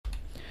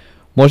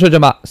魔兽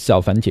争霸小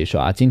凡解说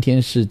啊，今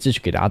天是继续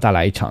给大家带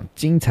来一场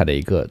精彩的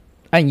一个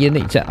暗夜内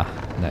战啊。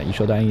那一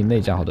说到暗夜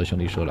内战，好多兄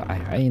弟说了，哎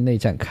呀，暗夜内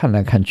战看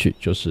来看去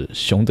就是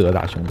熊德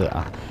打熊德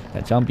啊。那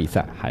这场比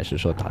赛还是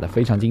说打得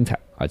非常精彩，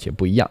而且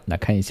不一样。那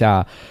看一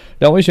下，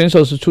两位选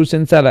手是出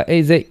生在了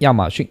AZ 亚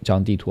马逊。这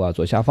张地图啊，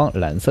左下方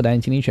蓝色的暗夜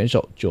精灵选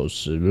手就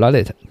是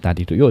Lilith， 那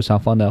地图右上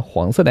方呢，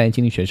黄色的暗夜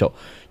精灵选手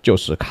就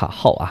是卡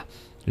号啊。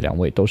两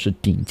位都是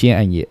顶尖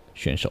暗夜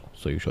选手，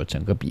所以说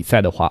整个比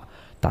赛的话，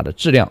打的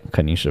质量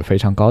肯定是非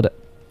常高的。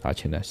而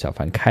且呢，小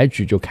凡开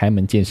局就开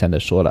门见山的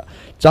说了，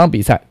这场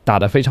比赛打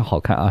得非常好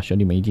看啊，兄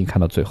弟们一定看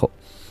到最后。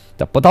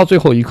但不到最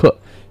后一刻，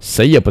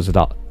谁也不知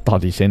道到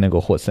底谁能够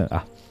获胜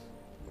啊。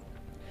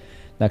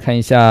那看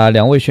一下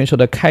两位选手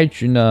的开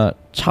局呢，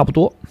差不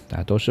多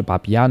啊，都是把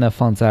比亚呢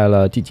放在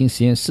了地精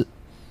实验室。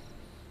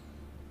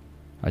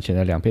而且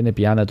呢，两边的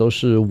比亚呢都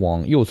是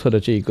往右侧的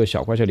这一个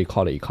小怪这里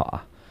靠了一靠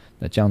啊。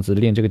那这样子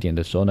练这个点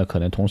的时候呢，可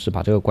能同时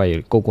把这个怪也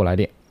勾过来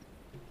练。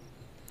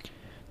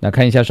那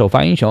看一下首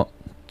发英雄，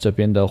这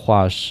边的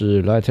话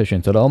是 Light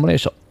选择了欧姆雷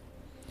手，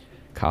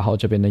卡号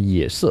这边呢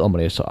也是欧姆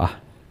雷手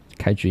啊，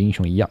开局英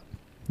雄一样。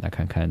那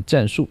看看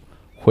战术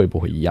会不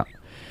会一样？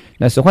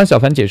那喜欢小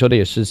凡解说的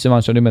也是希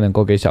望兄弟们能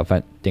够给小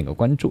凡点个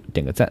关注，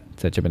点个赞，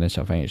在这边的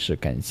小凡也是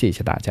感谢一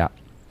下大家。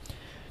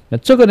那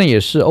这个呢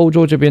也是欧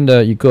洲这边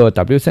的一个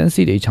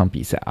W3C 的一场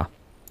比赛啊，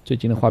最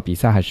近的话比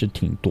赛还是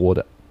挺多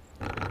的。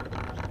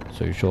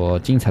所以说，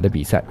精彩的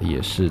比赛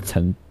也是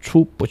层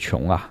出不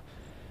穷啊！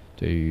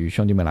对于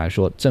兄弟们来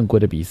说，正规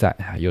的比赛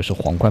又是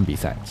皇冠比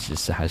赛，其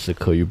实还是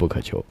可遇不可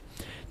求。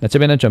那这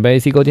边呢，准备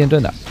AC 勾电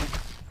盾的，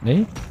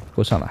哎，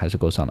勾上了，还是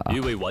勾上了啊！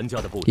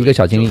一个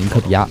小精灵，一颗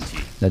比亚，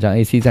那这样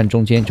AC 站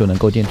中间就能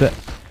够电盾，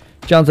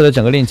这样子的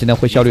整个练级呢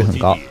会效率很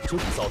高。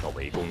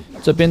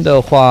这边的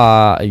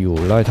话，哎呦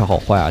 ，Light 好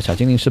坏啊！小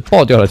精灵是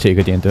爆掉了这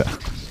个电盾。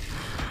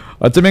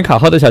这边卡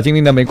号的小精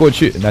灵呢没过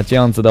去，那这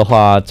样子的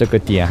话，这个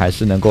点还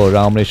是能够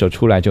让欧姆雷手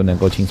出来就能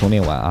够轻松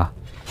练完啊。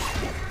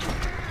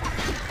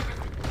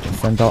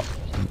3刀，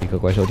一个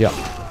怪兽掉。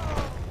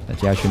那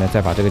接下去呢，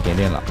再把这个点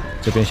练了。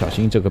这边小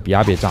心这个比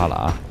亚别炸了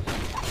啊！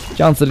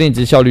这样子练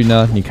级效率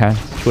呢，你看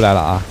出来了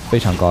啊，非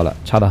常高了，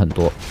差的很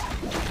多。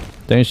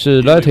等于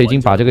是 Light 已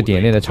经把这个点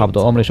练的差不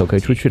多，欧姆雷手可以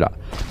出去了。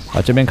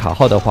这边卡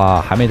号的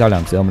话还没到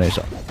2级欧姆雷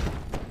手。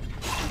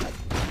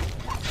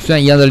虽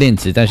然一样的练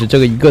级，但是这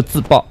个一个自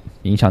爆。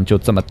影响就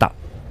这么大，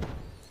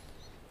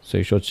所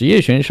以说职业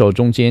选手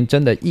中间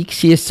真的一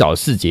些小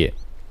细节，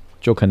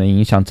就可能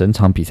影响整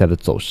场比赛的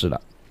走势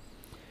了。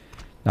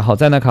那好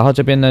在呢，卡号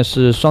这边呢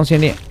是双线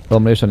练，欧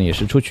姆雷手呢也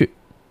是出去。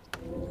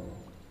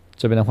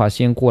这边的话，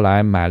先过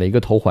来买了一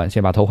个头环，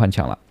先把头环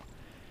抢了。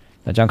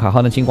那这样卡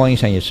号呢金光一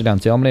闪也是2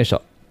级欧姆雷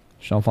手，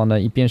双方呢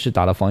一边是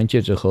打了防御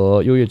戒指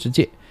和优越之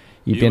戒，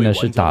一边呢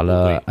是打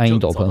了暗影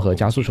斗篷和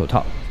加速手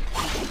套。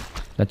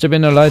那这边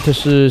呢 Light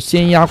是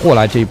先压过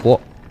来这一波。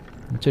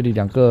这里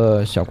2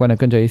个小怪呢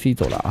跟着 AC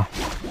走了啊，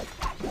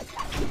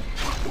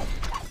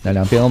那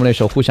两边欧姆雷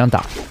手互相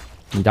打，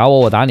你打我，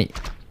我打你。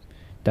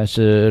但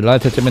是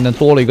Light 这边呢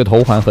多了一个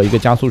头环和一个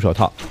加速手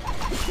套，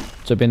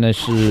这边呢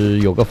是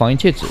有个防御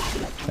戒指，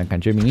但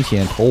感觉明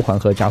显头环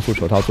和加速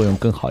手套作用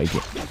更好一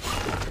点。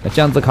那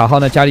这样子卡号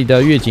呢家里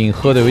的月景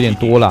喝的有点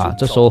多了，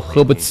这时候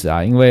喝不起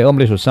啊，因为欧姆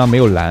雷手身上没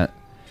有蓝。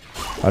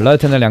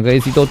Light 呢2个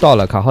AC 都到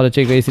了，卡号的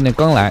这个 AC 呢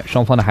刚来，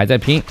双方呢还在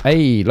拼。哎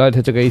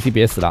 ，Light 这个 AC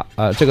别死了，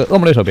这个欧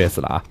姆雷手别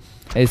死了啊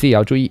 ，AC 也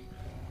要注意。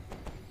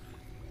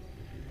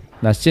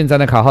那现在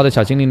呢，卡号的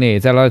小精灵呢也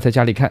在 Light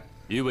家里看，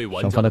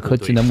双方的科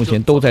技呢目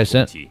前都在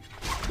升。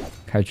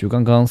开局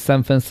刚刚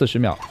3分40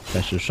秒，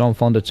但是双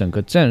方的整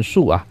个战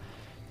术啊，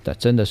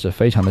真的是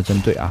非常的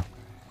针对啊。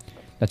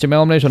那这边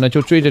欧姆雷手呢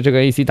就追着这个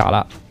AC 打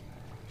了。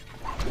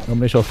欧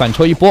姆雷手反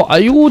抽一波，哎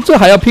呦，这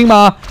还要拼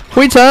吗？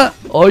回城，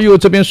哎呦，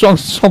这边双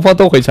方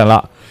都回城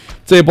了。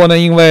这一波呢，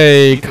因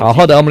为卡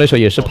号的欧姆雷手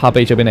也是怕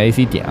被这边的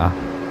AC 点啊，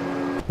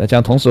那这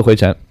样同时回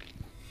城，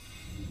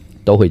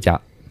都回家。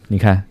你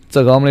看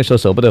这个欧姆雷手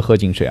舍不得喝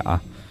井水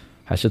啊，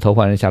还是头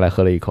环扔下来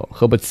喝了一口，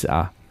喝不起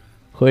啊，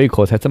喝一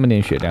口才这么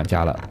点血，2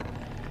家了。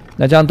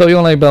那这样都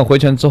用了一本回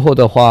城之后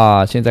的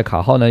话，现在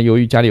卡号呢，由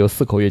于家里有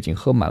4口月景，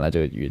喝满了这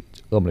个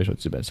欧姆雷手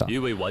基本上。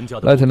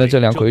Light 呢这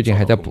2口月景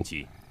还在补。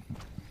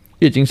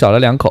月景少了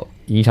2口，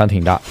影响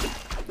挺大。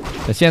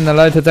那现在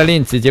Light 在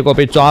练级，结果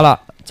被抓了。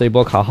这一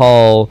波卡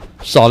号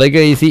少了一个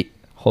AC，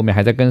 后面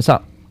还在跟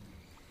上，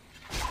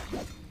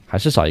还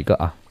是少一个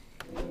啊。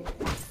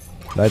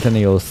Light 呢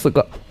有4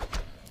个，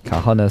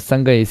卡号呢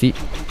3个 AC。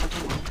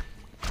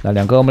那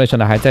2个欧姆雷手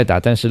呢还在打，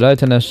但是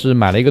Light 呢是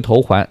买了一个头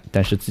环，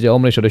但是自己欧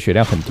姆雷手的血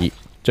量很低，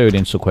这有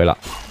点吃亏了。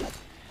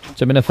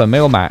这边的粉没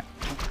有买，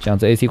这样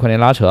子 AC 快点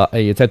拉扯，哎，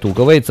也在堵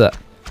个位置。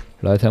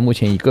Light 目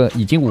前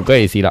已经5个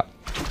AC 了。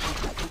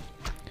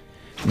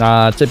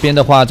那这边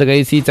的话，这个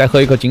AC 再喝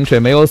一口井水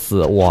没有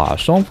死，哇！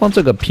双方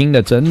这个拼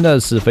的真的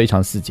是非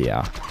常细节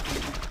啊！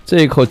这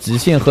一口极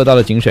限喝到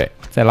了井水，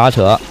再拉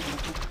扯。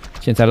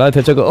现在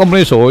Light 这个欧姆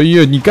雷手，哎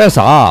呀，你干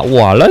啥啊？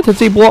哇 ！Light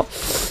这波，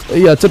哎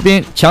呀，这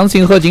边强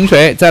行喝井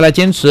水，再来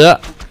坚持。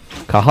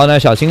卡号呢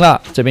小心了，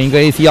这边一个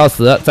AC 要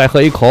死，再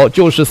喝一口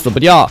就是死不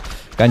掉。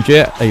感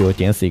觉哎呦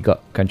点死一个，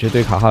感觉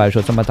对卡哈来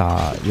说这么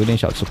打有点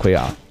小吃亏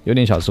啊，有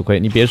点小吃亏。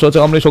你别说这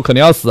个奥姆雷手可能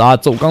要死啊，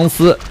走钢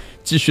丝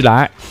继续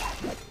来。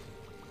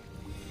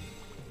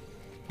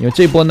因为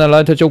这波呢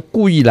 ，Light 就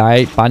故意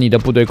来把你的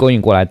部队勾引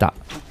过来打。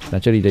那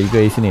这里的一个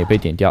AC 呢也被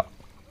点掉，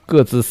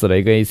各自死了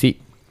一个 AC。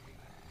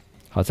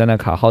好在呢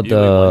卡号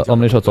的奥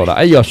姆雷手走了，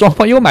哎呦，双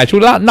方又买出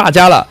纳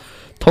迦了，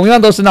同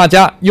样都是纳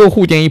迦，又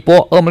互点一波，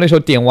奥姆雷手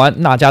点完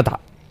纳迦打。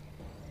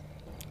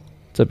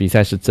这比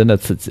赛是真的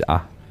刺激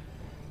啊！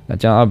那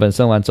将二本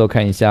升完之后，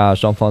看一下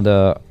双方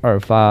的二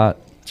发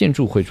建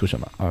筑会出什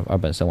么。二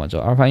本升完之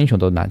后，二发英雄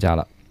都拿下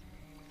了。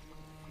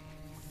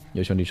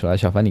有兄弟说了，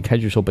小凡你开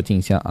局说不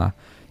进香啊，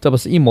这不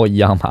是一模一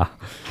样吗？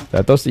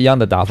都是一样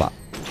的打法。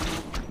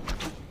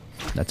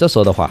那这时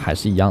候的话还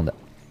是一样的，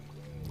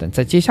但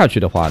再接下去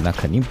的话，那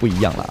肯定不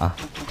一样了啊。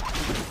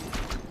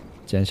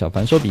既然小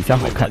凡说比赛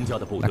好看，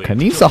那肯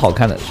定是好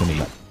看的，兄弟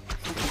们。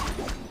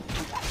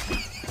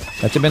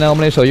那这边呢，我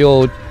们雷手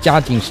又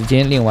加紧时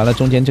间练完了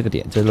中间这个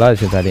点，这是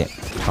Light 在练。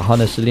卡号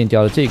呢是练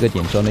掉了这个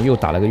点之后呢，又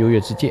打了个优越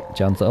之戒，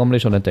这样子我们雷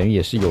手呢等于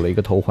也是有了一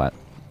个头环。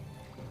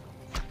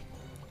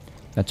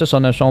那这时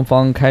候呢，双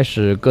方开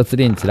始各自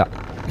练级了。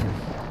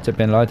这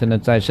边 Light 呢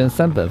再升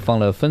3本放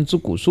了分支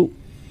古树，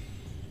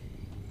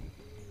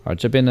而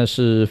这边呢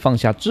是放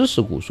下知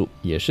识古树，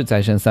也是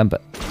再升3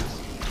本。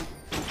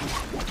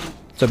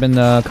这边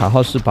呢卡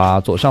号是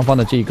把左上方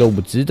的这个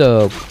5级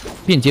的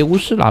便捷巫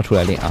师拉出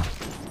来练啊。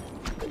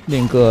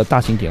练个大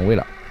型点位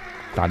了，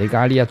打了一个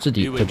阿利亚之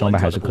敌，这装备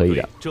还是可以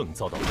的。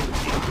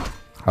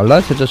好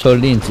了，这时候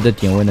练级的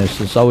点位呢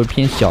是稍微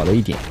偏小了一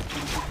点，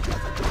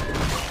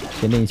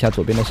先练一下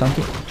左边的商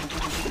店。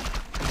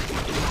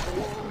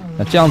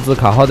那这样子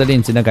卡号的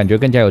练级呢，感觉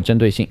更加有针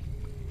对性。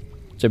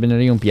这边呢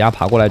利用比亚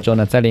爬过来之后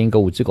呢，再练一个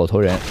5级狗头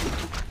人，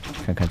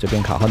看看这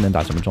边卡号能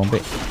打什么装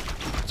备。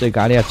这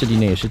个阿利亚之敌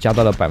呢也是加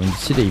到了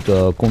7%的一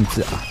个攻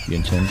击啊，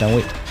远程单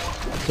位。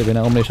这边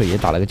呢欧美手也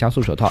打了个加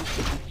速手套。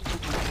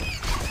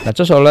那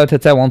这时候 Light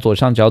再往左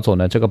上角走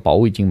呢，这个宝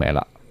物已经没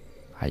了。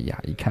哎呀，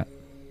一看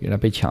原来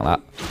被抢了。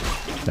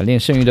那练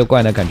剩余的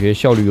怪呢，感觉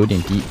效率有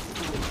点低。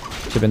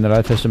这边的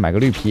Light 是买个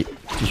绿皮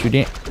继续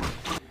练。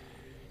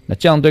那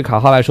这样对卡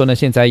号来说呢，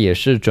现在也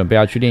是准备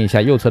要去练一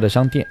下右侧的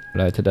商店。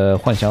Light 的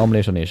幻想欧姆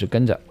雷手呢也是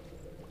跟着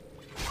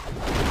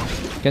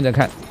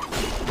看。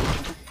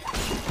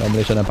那欧姆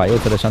雷手呢把右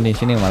侧的商店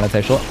先练完了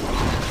再说。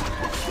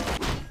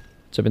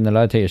这边的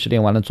Light 也是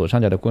练完了左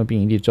上角的官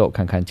兵营地之后，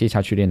看看接下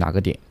去练哪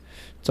个点。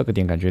这个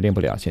点感觉练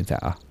不了，现在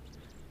啊，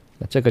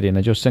那这个点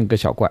呢就剩个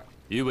小怪。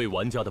一位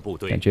玩家的部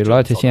队感觉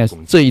Light 现在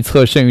这一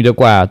侧剩余的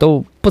怪啊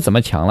都不怎么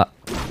强了。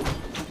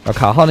而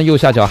卡号呢右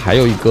下角还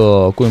有一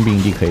个雇佣兵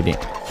营地可以练，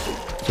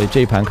所以这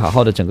一盘卡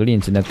号的整个练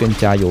级呢更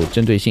加有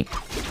针对性。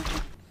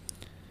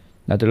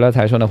那对 Light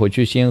来说呢，回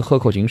去先喝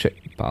口井水，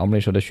把欧姆雷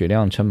手的血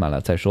量撑满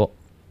了再说。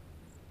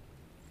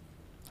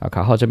啊，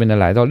卡号这边呢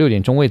来到6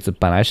点钟位置，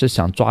本来是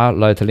想抓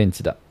Light 练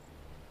级的，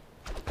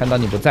看到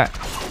你不在，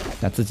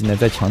那自己呢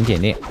在抢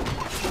点练。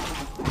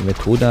因为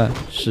图呢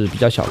是比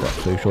较小的，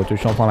所以说对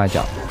双方来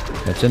讲，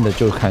那真的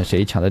就看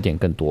谁抢的点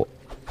更多。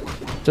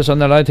这时候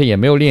呢 ，Light 也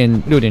没有练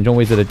6点钟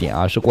位置的点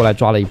啊，是过来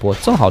抓了一波，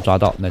正好抓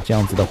到。那这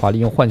样子的话，利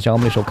用幻象欧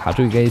姆雷手卡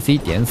住一个 AC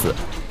点死。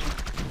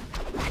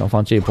双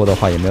方这一波的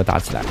话也没有打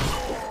起来，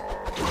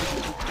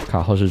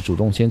卡号是主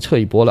动先撤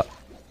一波了。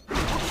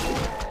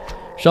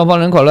双方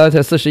人口 Light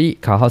 41，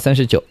卡号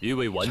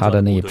39，差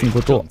的呢也并不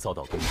多。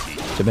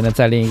这边呢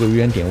再练一个愚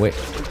人点位，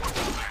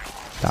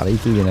打了一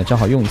组野呢正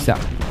好用一下。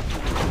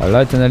而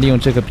Light 呢利用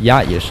这个比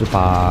亚也是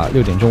把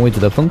6点钟位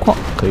置的分矿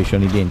可以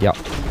顺利练掉。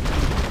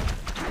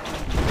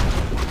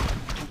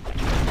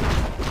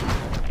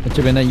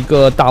这边呢一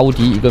个大无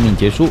敌，一个敏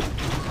捷术，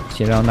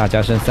先让纳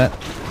迦升3。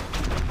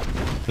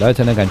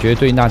Light 呢感觉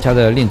对纳迦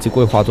的练级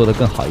规划做得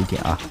更好一点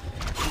啊。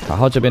卡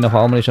号这边的话，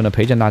欧姆雷手呢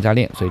陪着纳迦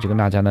练，所以这个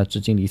纳迦呢至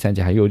今离3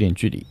级还有点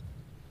距离。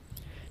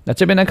那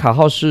这边呢卡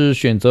号是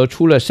选择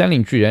出了山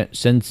岭巨人，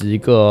升级一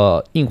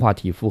个硬化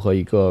体肤和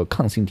一个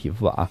抗性体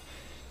肤啊。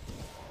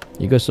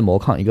一个是魔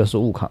抗，一个是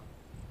物抗。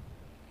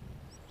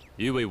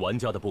一位玩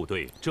家的部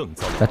队正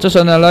遭。那这时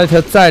候呢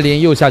 ，Light 再练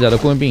右下角的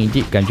雇佣兵营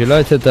地，感觉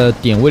Light 的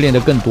点位练得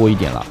更多一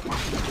点了。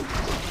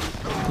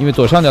因为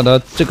左上角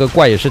的这个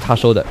怪也是他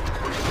收的，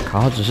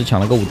卡号只是抢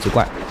了个5级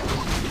怪。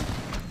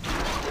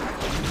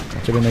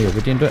这边呢有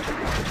个电盾，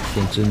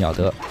电之鸟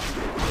德，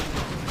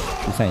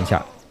驱散一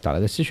下，打了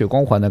个吸血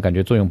光环呢，感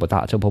觉作用不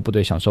大，这波部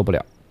队享受不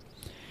了。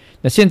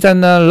那现在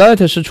呢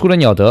 ，Light 是出了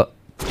鸟德，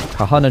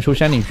卡号呢出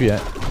山岭巨人。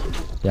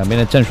两边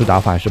的战术打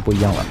法还是不一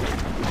样了。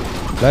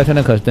Light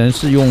呢可能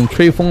是用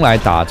吹风来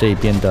打这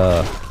边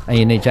的暗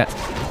夜内战，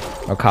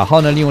而卡号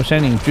呢利用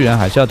山岭巨人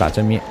还是要打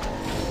正面。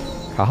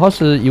卡号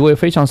是一位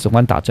非常喜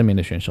欢打正面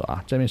的选手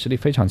啊，正面实力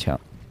非常强，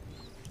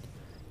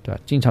对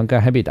吧？经常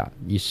跟 Happy 打，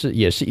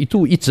也是一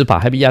度一直把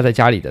Happy 压在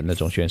家里的那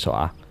种选手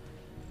啊。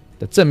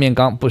的正面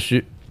刚不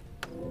虚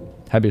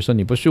，Happy 说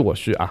你不虚我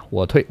虚啊，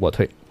我退。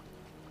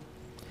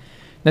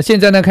那现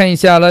在呢看一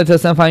下 Light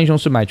 3发英雄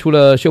是买出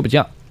了修补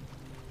匠。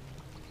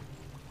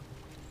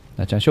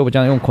那将修补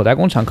匠用口袋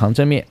工厂扛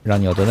正面，让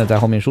鸟德呢在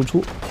后面输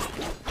出。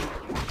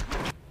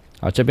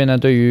这边呢，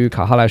对于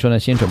卡号来说呢，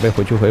先准备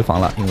回去回防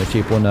了，因为这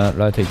一波呢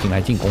 ，Light 已经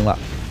来进攻了。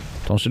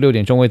同时6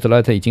点钟位置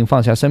 ，Light 已经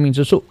放下生命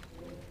之树，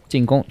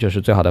进攻就是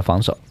最好的防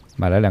守。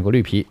买了2个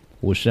绿皮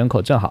，50人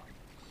口正好。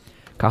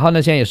卡号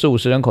呢现在也是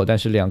50人口，但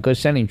是2个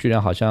山岭巨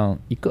人好像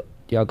1个，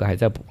第2个还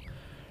在补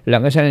，2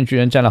个山岭巨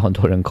人占了很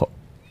多人口。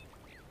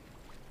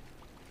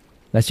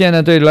那现在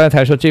呢，对 Light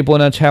来说，这波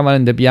呢拆完了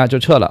你的 BR 就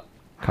撤了。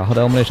卡号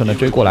的欧姆雷手呢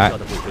追过来，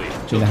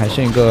这里还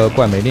剩一个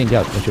怪没练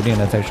掉，那就练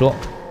了再说。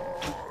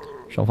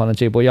双方的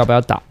这一波要不要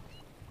打？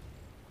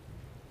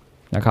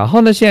那卡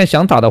号呢？现在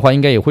想打的话，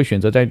应该也会选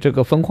择在这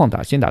个分矿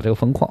打，先打这个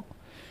分矿。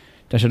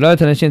但是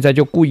Light 呢，现在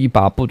就故意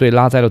把部队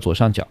拉在了左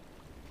上角，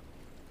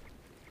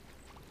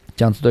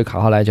这样子对卡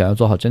号来讲要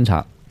做好侦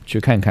查，去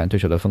看看对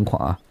手的分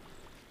矿啊。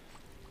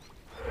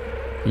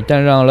一旦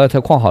让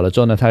Light 矿好了之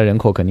后呢，他的人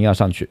口肯定要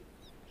上去。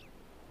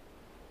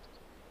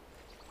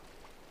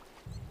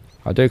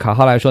对于卡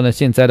号来说呢，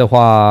现在的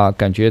话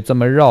感觉这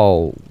么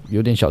绕有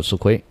点小吃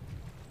亏，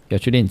要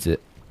去练级。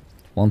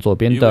往左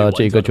边的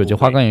这个9级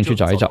花岗岩去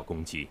找一找。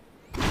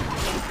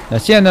那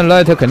现在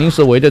呢 ，Light 肯定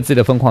是围着自己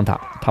的分矿塔，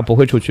他不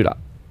会出去了。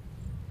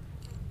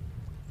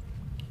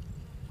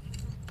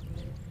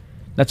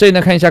那这里呢，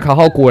看一下卡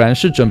号果然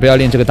是准备要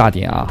练这个大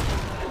点啊，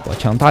我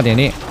抢大点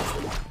练，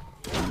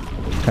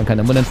看看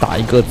能不能打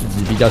一个自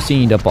己比较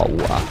心仪的宝物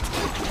啊。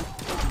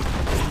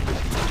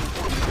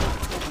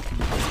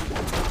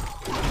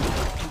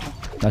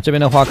那这边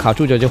的话，卡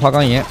住9级花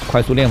岗岩，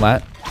快速练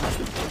完。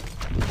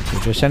我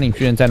觉得山岭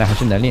巨人在呢还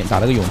是能练，打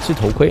了个勇气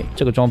头盔，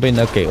这个装备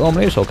呢给恶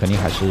魔猎手肯定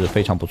还是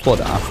非常不错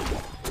的啊。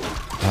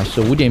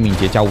是5点敏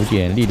捷加5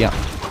点力量。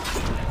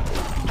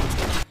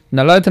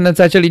那 Light 呢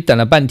在这里等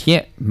了半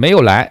天没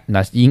有来，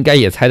那应该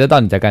也猜得到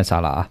你在干啥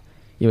了啊，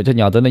因为这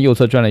鸟德呢右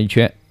侧转了一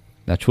圈，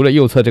那除了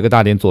右侧这个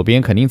大点，左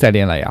边肯定在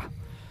练了呀，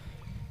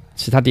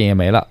其他点也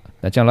没了。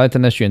那这样 Light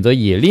呢选择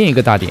也练一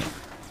个大点，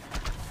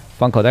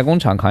放口袋工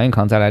厂扛一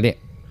扛再来练。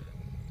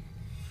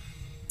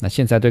那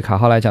现在对卡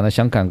号来讲呢，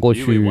想赶过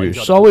去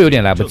稍微有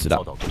点来不及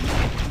了，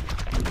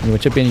因为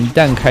这边一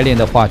旦开练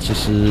的话，其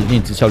实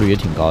练级效率也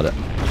挺高的。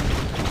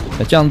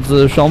那这样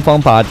子双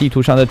方把地图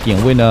上的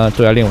点位呢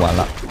都要练完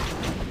了，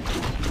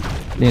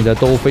练的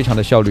都非常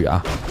的效率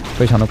啊，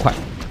非常的快。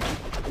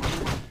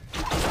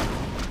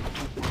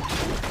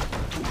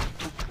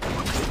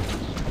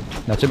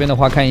那这边的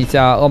话，看一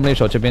下恶魔猎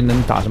手这边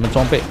能打什么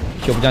装备。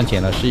修补匠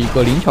捡了是一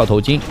个灵巧头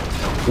巾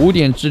，5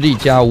点智力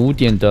加5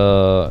点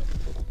的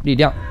力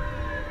量。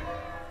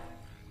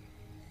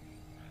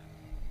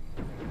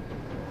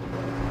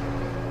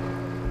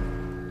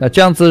那这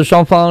样子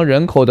双方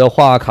人口的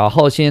话，卡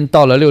号先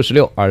到了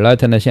66，而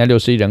Light 呢现在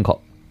61人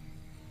口。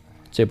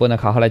这波呢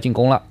卡号来进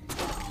攻了，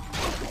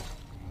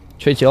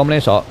吹起欧姆雷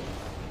手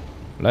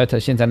 ，Light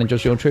现在呢就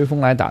是用吹风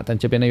来打，但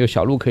这边呢有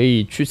小路可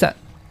以驱散，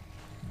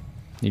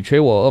你吹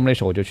我欧姆雷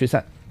手我就驱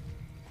散。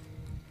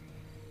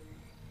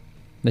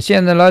那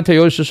现在呢 Light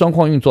又是双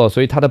矿运作，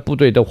所以他的部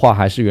队的话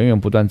还是源源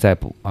不断在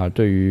补啊。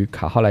对于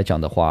卡号来讲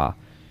的话，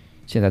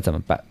现在怎么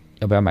办？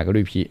要不要买个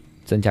绿皮，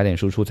增加点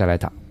输出再来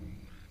打？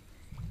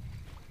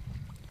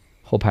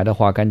后排的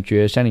话，感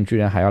觉山岭巨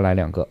人还要来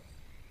2个，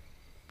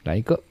来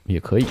1个也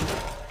可以。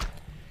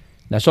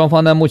那双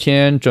方呢，目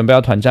前准备要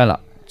团战了，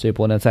这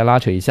波呢再拉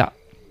扯一下。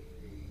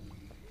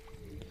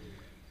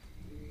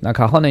那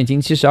卡号呢已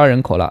经72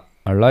人口了，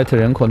而 Light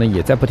人口呢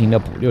也在不停的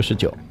补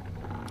69。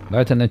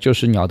Light 呢就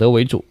是鸟德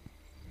为主。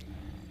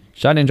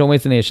12点钟位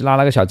置呢也是拉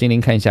了个小精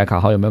灵，看一下卡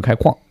号有没有开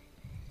矿。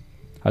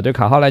对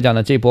卡号来讲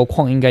呢，这波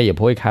矿应该也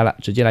不会开了，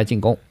直接来进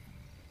攻。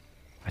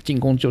进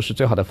攻就是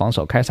最好的防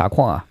守，开啥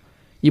矿啊？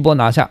一波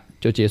拿下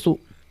就结束。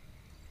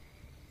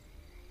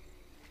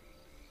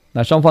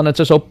那双方呢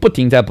这时候不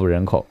停在补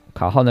人口，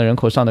卡号呢人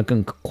口上的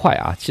更快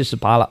啊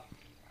，78了。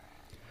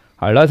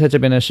而 Light 这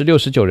边呢是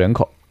69人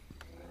口。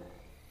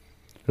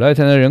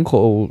Light 呢人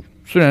口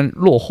虽然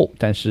落后，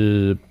但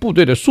是部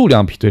队的数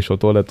量比对手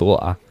多得多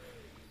啊。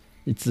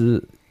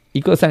一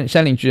个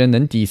山岭巨人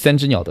能抵3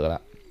只鸟德了。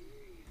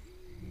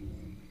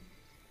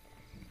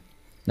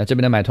那这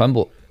边的买团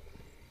补，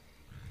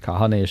卡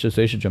号呢也是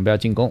随时准备要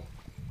进攻。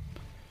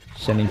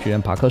山岭巨人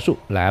爬棵树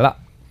来了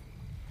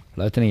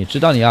 ，Light 呢也知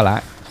道你要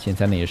来，现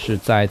在呢也是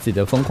在自己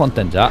的分矿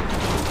等着，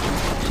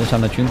身上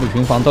的群补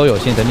群防都有，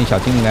现在等你小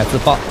精灵来自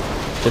爆。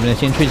这边呢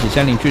先吹起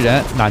山岭巨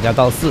人，哪家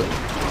到4。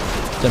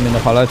正面的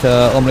话 ，Light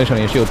恶魔猎手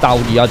也是有大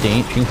无敌要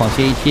顶，群防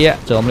先一贴，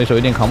这恶魔猎手有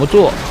点扛不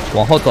住，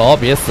往后走，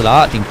别死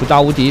了，顶出大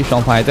无敌，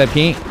双方还在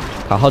拼。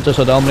卡号这时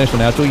候的恶魔猎手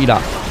呢要注意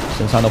了，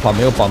身上的话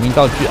没有保命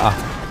道具啊，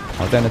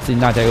好在呢自己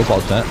那家有保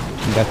存，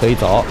应该可以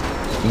走。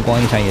金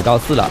光一闪也到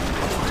4了。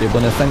这波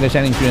呢3个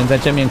山岭巨人在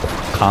正面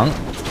扛，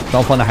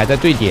双方呢还在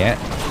对点。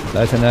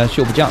Light 呢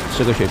秀不将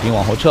是个血瓶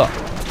往后撤，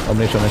恶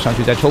魔猎手呢上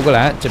去再抽个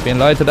蓝，这边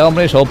Light 的恶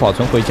魔猎手保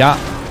存回家。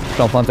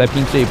双方在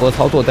拼这一波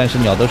操作，但是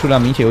鸟德数量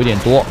明显有点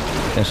多，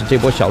但是这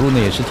波小路呢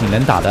也是挺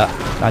能打的，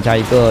那加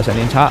一个闪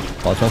电叉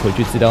保存回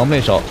去自己的恶魔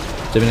猎手。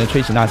这边的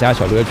吹起那加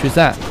小路要驱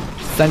散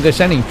，3个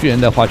山岭巨人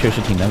的话确实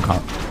挺能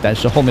扛，但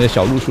是后面的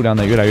小路数量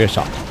呢越来越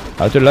少。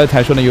对 Light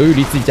来说呢，由于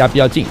离自己家比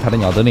较近，他的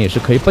鸟德呢也是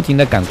可以不停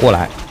的赶过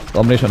来。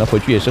我们那手呢回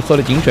去也是喝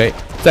了井水，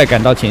再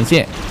赶到前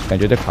线，感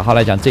觉对卡号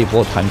来讲这一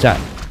波团战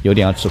有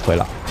点要吃亏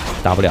了，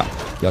打不了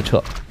要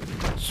撤。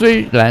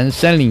虽然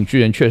山岭巨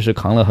人确实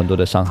扛了很多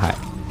的伤害，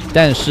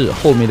但是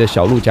后面的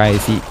小鹿加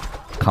AC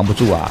扛不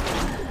住啊。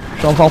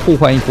双方互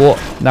换一波，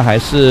那还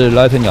是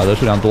Light 鸟的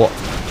数量多。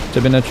这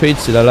边呢吹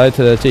起了 Light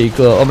的这一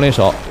个欧姆雷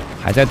手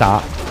还在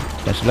打，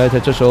但是 Light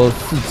这时候4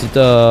级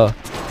的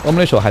欧姆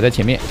雷手还在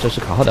前面，这是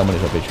卡号的欧姆雷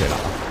手被吹了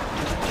啊。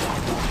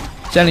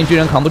山岭巨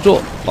人扛不住，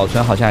保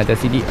存好像还在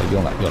CD，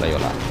 用了。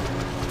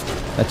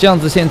那这样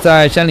子现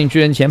在山岭巨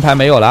人前排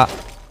没有了，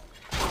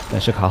但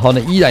是卡号呢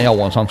依然要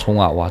往上冲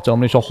啊！哇，这欧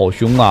姆雷手好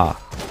凶啊，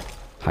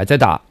还在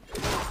打。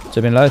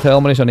这边 Light 欧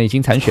姆雷手呢已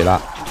经残血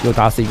了，又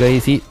打死一个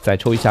AC， 再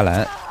抽一下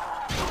蓝。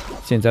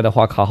现在的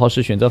话，卡号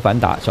是选择反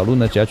打，小鹿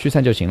呢只要驱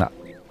散就行了。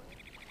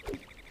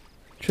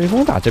吹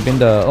风打这边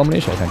的欧姆雷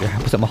手感觉还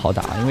不怎么好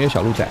打，因为有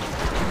小鹿在。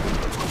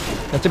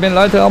那这边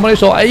Light 欧姆雷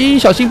手，哎，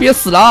小心别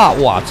死了！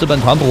哇，资本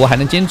团补还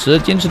能坚持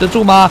得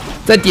住吗？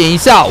再点一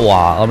下，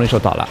哇，欧姆雷手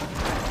倒了。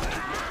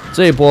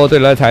这一波对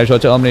Light 来说，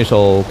这欧姆雷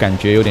手感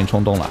觉有点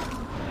冲动了。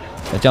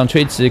那这样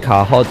吹起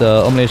卡号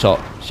的欧姆雷手，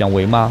想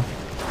围吗？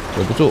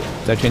围不住，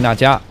再吹娜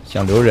迦，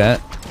想留人。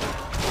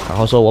卡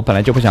号说：“我本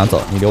来就不想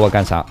走，你留我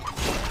干啥？”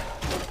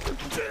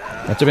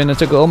那这边的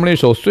这个欧姆雷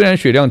手虽然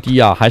血量低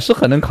啊，还是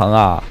很能扛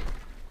啊。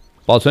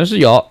保存是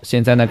有，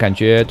现在呢感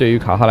觉对于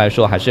卡号来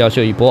说还是要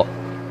射一波。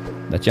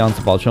那这样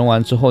子保存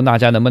完之后，娜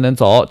迦能不能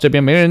走？这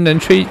边没人能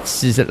吹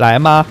起来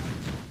吗？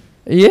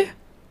咦，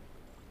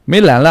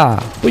没蓝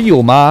了，不有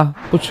吗？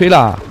不吹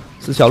了，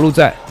是小鹿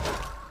在，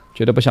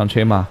觉得不想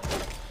吹吗？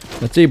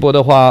那这一波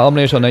的话，欧姆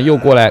雷手呢又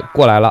过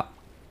来了。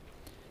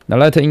那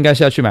Light 应该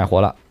是要去买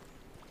活了。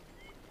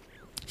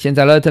现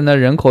在 Light 呢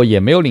人口也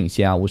没有领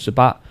先啊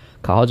，58，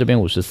卡号这边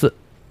54。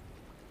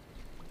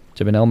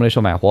这边的欧姆雷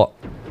手买活，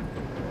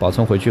保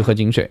存回去喝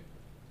井水。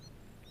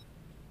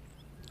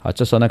好，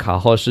这时候呢，卡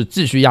号是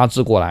继续压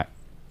制过来。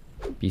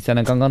比赛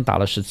呢刚刚打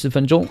了17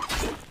分钟，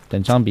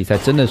整场比赛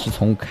真的是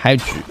从开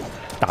局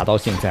打到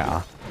现在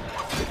啊。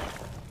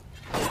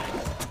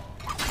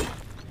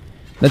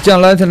那这样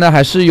Light 呢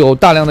还是有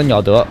大量的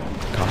鸟得，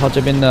卡号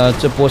这边呢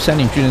这波山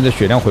岭巨人的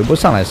血量回不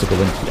上来是个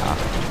问题啊。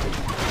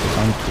这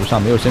张图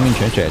上没有生命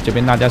泉水，这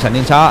边娜迦闪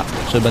电叉，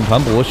资本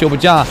团补，修补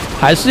匠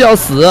还是要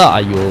死，哎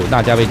呦，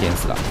娜迦被点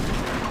死了。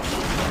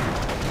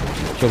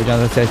修补匠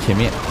在前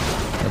面。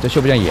这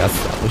修补匠也要死，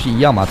不是一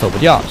样吗？走不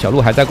掉，小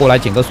鹿还在过来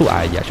减个速，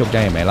哎呀，修补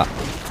匠也没了。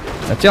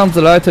那这样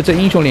子呢，这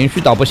英雄连续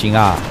倒不行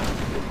啊！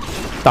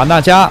打娜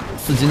迦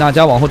，4级娜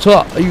迦往后撤，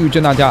哎呦，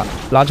这娜迦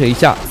拉扯一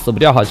下死不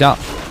掉，好像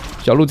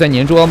小鹿在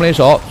黏住欧姆雷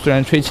手，虽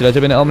然吹起了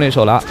这边的欧姆雷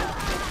手了，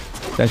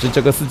但是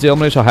这个4级欧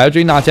姆雷手还要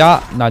追娜迦，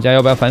娜迦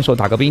要不要反手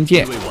打个冰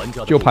剑？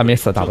就怕没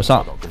死打不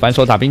上，反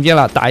手打冰剑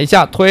了，打一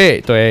下推，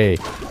对，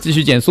继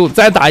续减速，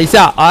再打一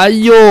下，哎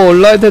呦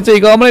 ，Light 这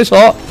个欧姆雷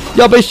手。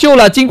要被秀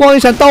了，金光一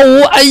闪，刀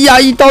无，哎呀，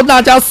一刀娜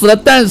迦死了，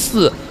但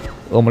是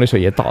欧姆雷手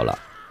也倒了。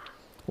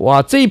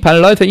哇，这一盘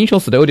Light 英雄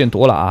死的有点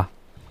多了啊。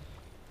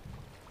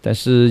但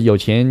是有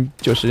钱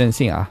就是任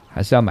性啊，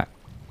还是要买。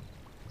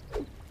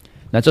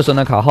那这时候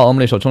呢，卡号欧姆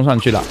雷手冲上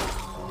去了，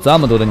这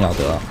么多的鸟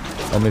得，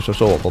欧姆雷手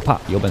说我不怕，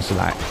有本事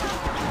来。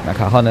那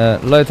卡号呢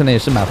 ，Light 呢也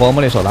是买回欧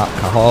姆雷手了，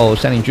卡号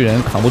山岭巨人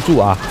扛不住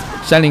啊，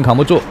山岭扛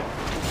不住。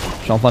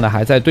双方呢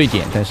还在对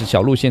点，但是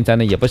小鹿现在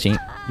呢也不行，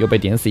又被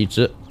点死一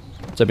只。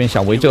这边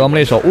想围这个欧姆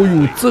雷手，哦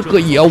呦，这个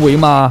也要围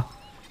吗？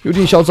有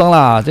点嚣张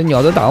啦！这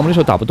鸟的打欧姆雷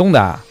手打不动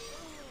的。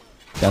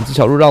2只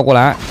小鹿绕过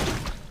来，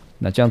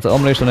那这样子欧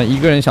姆雷手呢，一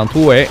个人想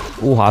突围，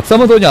哇，这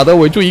么多鸟的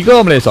围住一个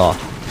欧姆雷手。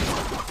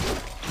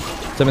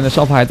这边的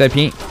双方还在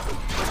拼，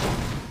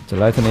这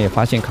Light 呢也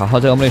发现卡号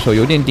这欧姆雷手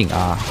有点顶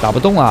啊，打不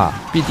动啊，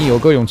毕竟有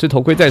个勇士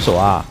头盔在手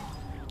啊，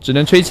只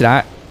能吹起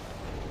来。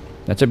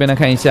那这边呢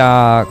看一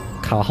下，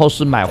卡号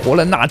是买活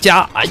了娜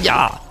迦，哎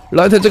呀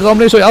 ，Light 这个欧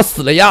姆雷手要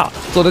死了呀，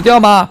走得掉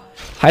吗？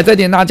还在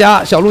点娜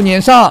迦，小鹿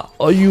粘上，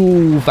哎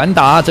呦，反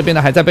打，这边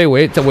呢还在被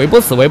围，这围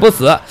不死，围不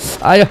死，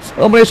哎呀，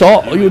欧姆雷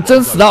手，哎呦，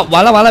真死了，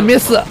完了，没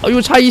死，哎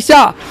呦，差一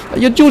下，哎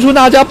呀，救出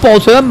娜迦，保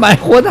存，买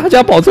活娜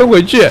迦，保存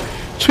回去，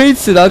吹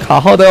起了卡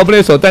号的欧姆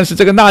雷手，但是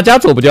这个娜迦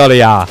走不掉了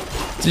呀，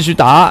继续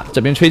打，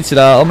这边吹起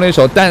了欧姆雷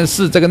手，但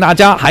是这个娜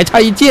迦还差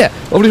一剑，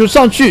欧姆雷手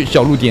上去，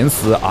小鹿点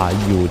死，哎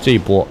呦，这一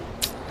波，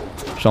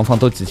双方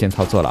都极限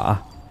操作了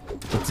啊。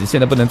极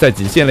限的不能再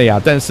极限了呀！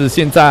但是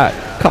现在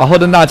卡号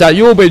的娜迦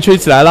又被吹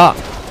起来了，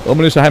欧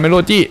姆雷手还没落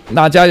地，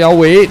娜迦要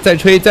围，再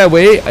吹再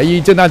围，哎，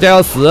这娜迦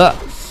要死。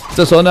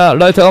这时候呢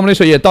 ，Light 欧姆雷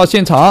手也到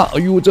现场，哎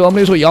呦，这欧姆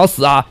雷手也要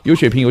死啊！有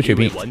血瓶，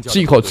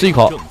吃一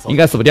口，应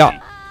该死不掉。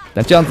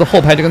但这样子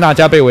后排这个娜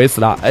迦被围死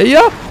了，哎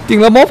呀，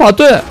顶了魔法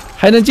盾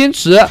还能坚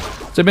持，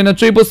这边呢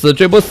追不死，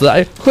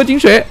哎，喝井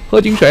水，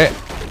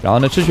然后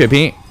呢吃血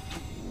瓶。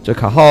这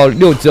卡号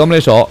6级欧姆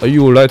雷手，哎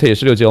呦 ，Light 也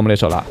是6级欧姆雷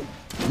手了，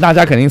娜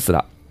迦肯定死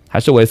了。还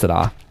是围死了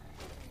啊！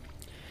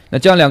那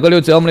这样2个6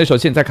级欧姆雷手，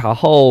现在卡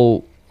号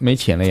没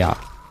钱了呀，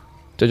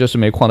这就是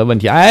煤矿的问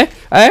题。哎，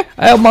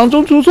忙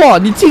中出错，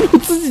你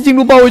自己进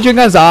入包围圈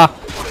干啥？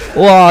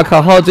哇，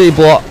卡号这一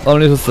波欧姆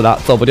雷手死了，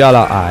走不掉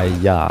了。哎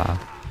呀，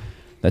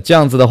那这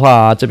样子的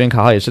话，这边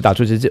卡号也是打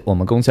出奇迹，我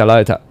们恭喜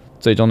Light，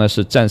 最终呢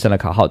是战胜了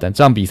卡号。但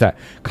这场比赛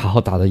卡号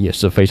打的也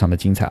是非常的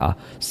精彩啊，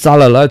杀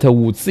了 Light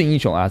 5次英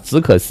雄啊，只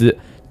可惜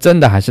真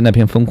的还是那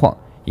片疯狂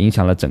影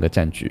响了整个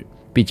战局。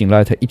毕竟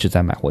Light 一直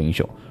在买活英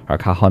雄，而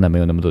卡号呢没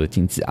有那么多的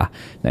经济啊。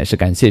那也是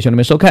感谢兄弟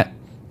们收看，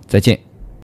再见。